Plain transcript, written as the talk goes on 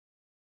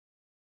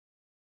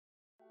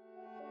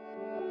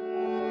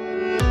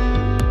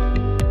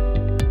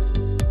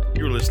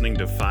listening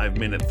to 5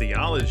 Minute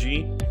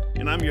Theology,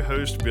 and I'm your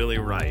host, Billy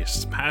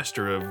Rice,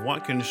 pastor of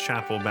Watkins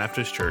Chapel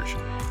Baptist Church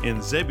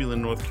in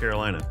Zebulon, North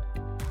Carolina.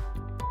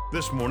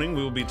 This morning,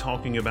 we will be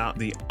talking about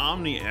the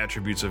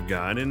omni-attributes of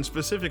God, and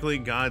specifically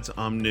God's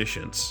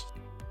omniscience.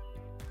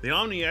 The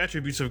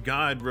omni-attributes of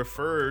God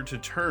refer to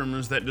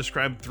terms that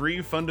describe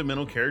three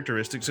fundamental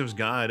characteristics of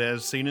God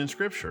as seen in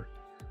Scripture.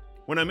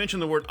 When I mention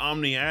the word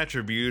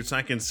omni-attributes,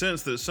 I can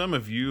sense that some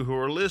of you who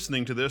are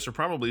listening to this are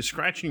probably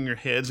scratching your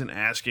heads and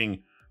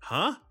asking,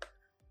 huh?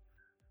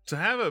 To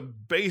have a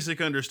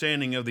basic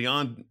understanding of the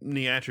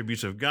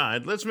omni-attributes of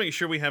God, let's make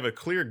sure we have a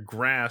clear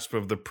grasp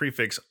of the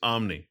prefix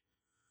omni.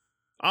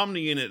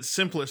 Omni in its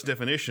simplest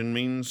definition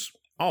means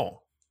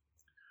all.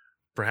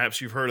 Perhaps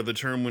you've heard of the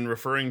term when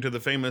referring to the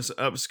famous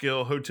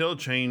upscale hotel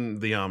chain,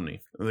 the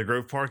Omni. The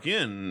Grove Park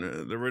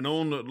Inn, the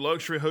renowned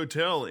luxury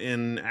hotel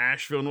in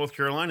Asheville, North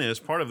Carolina,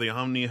 is part of the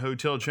Omni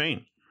hotel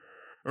chain.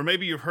 Or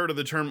maybe you've heard of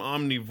the term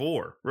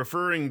omnivore,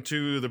 referring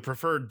to the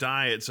preferred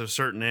diets of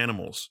certain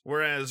animals.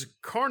 Whereas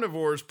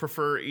carnivores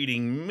prefer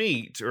eating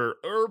meat, or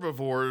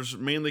herbivores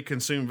mainly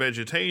consume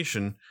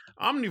vegetation,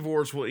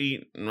 omnivores will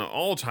eat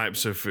all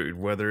types of food,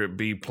 whether it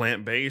be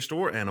plant-based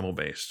or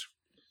animal-based.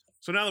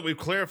 So now that we've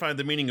clarified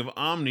the meaning of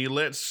omni,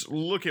 let's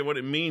look at what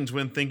it means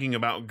when thinking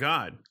about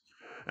God.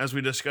 As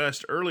we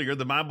discussed earlier,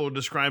 the Bible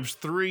describes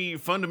three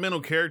fundamental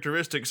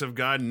characteristics of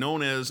God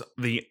known as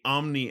the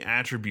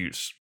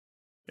omni-attributes.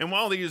 And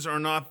while these are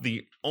not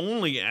the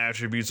only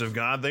attributes of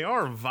God, they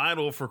are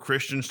vital for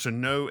Christians to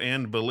know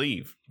and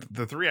believe.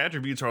 The three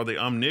attributes are the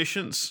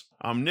omniscience,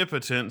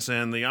 omnipotence,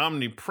 and the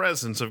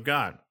omnipresence of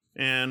God.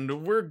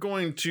 And we're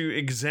going to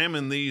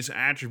examine these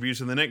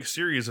attributes in the next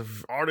series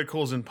of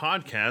articles and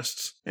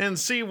podcasts and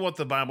see what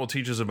the Bible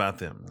teaches about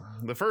them.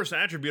 The first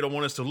attribute I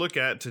want us to look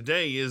at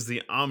today is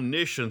the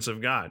omniscience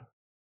of God.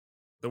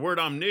 The word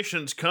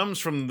omniscience comes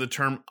from the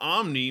term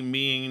omni,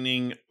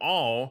 meaning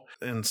all,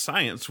 and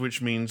science,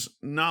 which means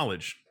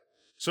knowledge.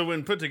 So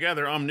when put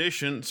together,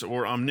 omniscience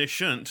or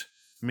omniscient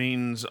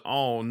means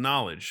all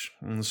knowledge.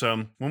 And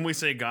so when we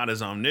say God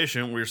is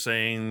omniscient, we're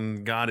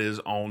saying God is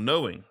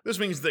all-knowing. This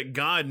means that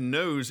God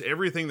knows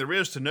everything there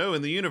is to know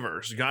in the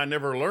universe. God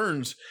never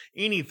learns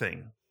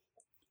anything.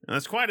 And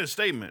that's quite a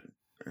statement.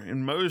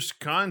 In most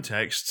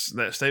contexts,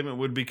 that statement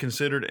would be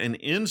considered an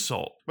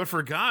insult. But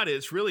for God,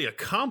 it's really a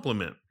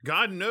compliment.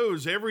 God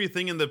knows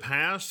everything in the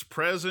past,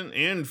 present,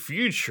 and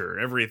future.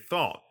 Every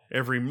thought,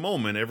 every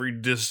moment, every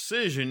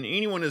decision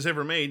anyone has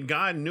ever made,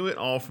 God knew it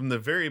all from the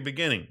very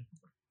beginning.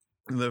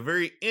 The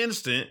very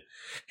instant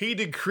he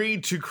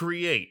decreed to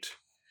create,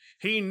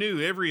 he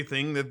knew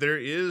everything that there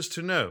is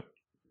to know.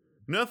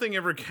 Nothing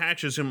ever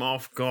catches him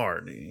off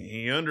guard.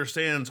 He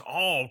understands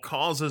all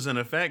causes and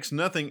effects.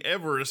 Nothing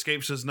ever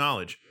escapes his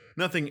knowledge.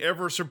 Nothing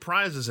ever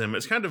surprises him.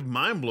 It's kind of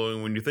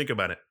mind-blowing when you think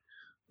about it.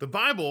 The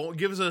Bible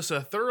gives us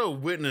a thorough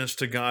witness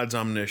to God's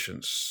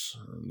omniscience.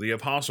 The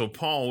Apostle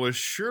Paul was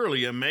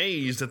surely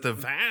amazed at the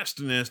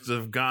vastness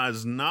of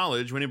God's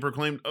knowledge when he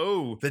proclaimed,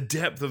 "Oh, the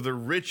depth of the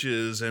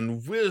riches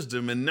and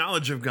wisdom and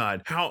knowledge of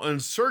God. How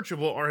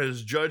unsearchable are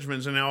his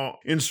judgments and how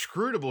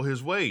inscrutable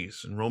his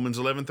ways," in Romans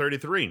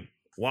 11:33.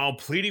 While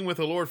pleading with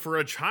the Lord for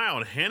a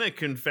child, Hannah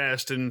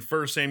confessed in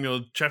 1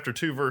 Samuel chapter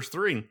 2, verse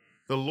 3,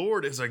 "The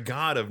Lord is a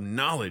God of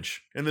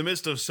knowledge." In the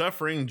midst of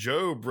suffering,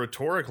 Job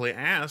rhetorically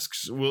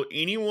asks, "Will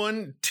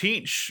anyone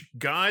teach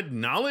God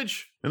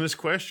knowledge?" And this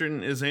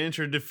question is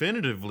answered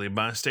definitively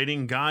by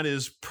stating God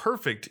is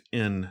perfect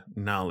in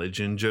knowledge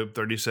in Job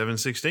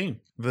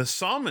 37:16. The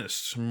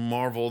psalmist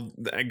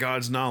marveled at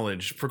God's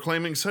knowledge,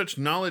 proclaiming, "Such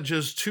knowledge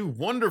is too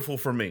wonderful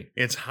for me.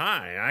 It's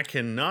high. I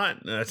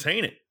cannot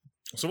attain it."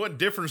 So what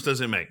difference does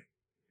it make?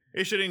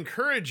 It should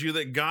encourage you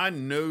that God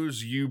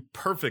knows you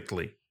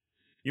perfectly.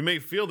 You may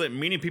feel that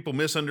many people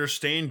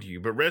misunderstand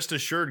you, but rest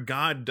assured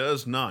God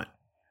does not.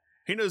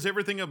 He knows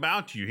everything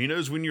about you. He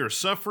knows when you're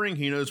suffering.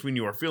 He knows when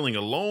you are feeling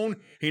alone.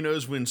 He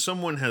knows when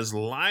someone has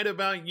lied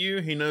about you.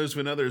 He knows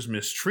when others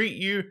mistreat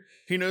you.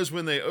 He knows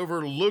when they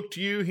overlooked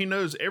you. He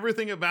knows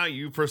everything about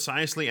you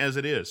precisely as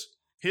it is.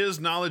 His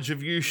knowledge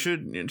of you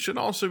should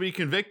also be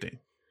convicting.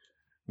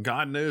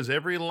 God knows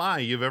every lie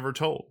you've ever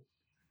told.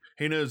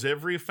 He knows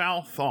every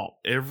foul thought,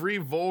 every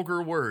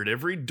vulgar word,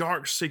 every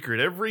dark secret,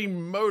 every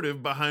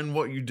motive behind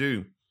what you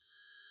do.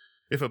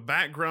 If a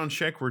background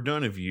check were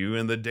done of you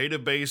and the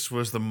database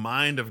was the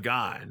mind of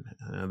God,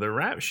 the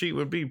rap sheet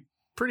would be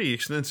pretty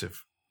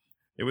extensive.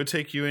 It would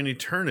take you an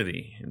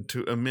eternity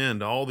to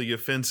amend all the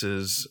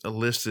offenses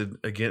listed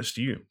against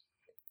you.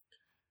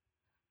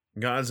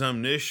 God's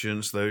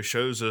omniscience, though,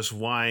 shows us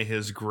why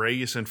his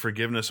grace and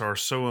forgiveness are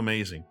so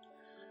amazing.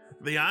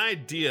 The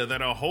idea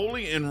that a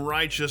holy and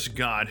righteous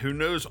God who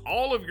knows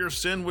all of your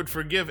sin would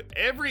forgive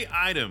every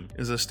item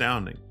is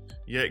astounding.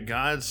 Yet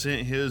God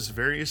sent his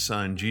very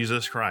Son,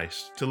 Jesus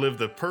Christ, to live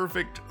the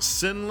perfect,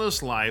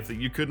 sinless life that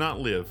you could not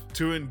live,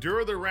 to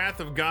endure the wrath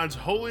of God's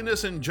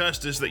holiness and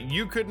justice that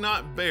you could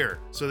not bear,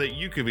 so that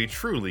you could be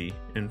truly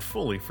and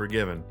fully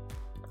forgiven.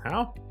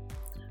 How?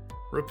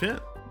 Repent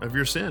of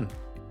your sin.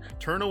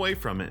 Turn away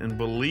from it and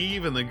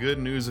believe in the good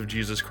news of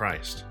Jesus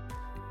Christ.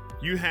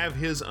 You have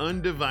His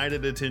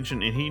undivided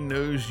attention, and He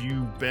knows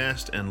you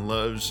best and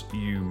loves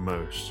you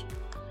most.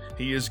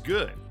 He is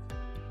good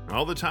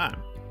all the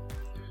time,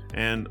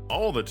 and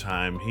all the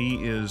time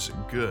He is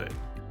good.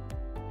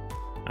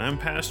 I'm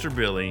Pastor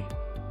Billy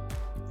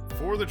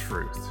for the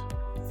truth.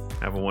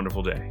 Have a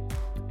wonderful day.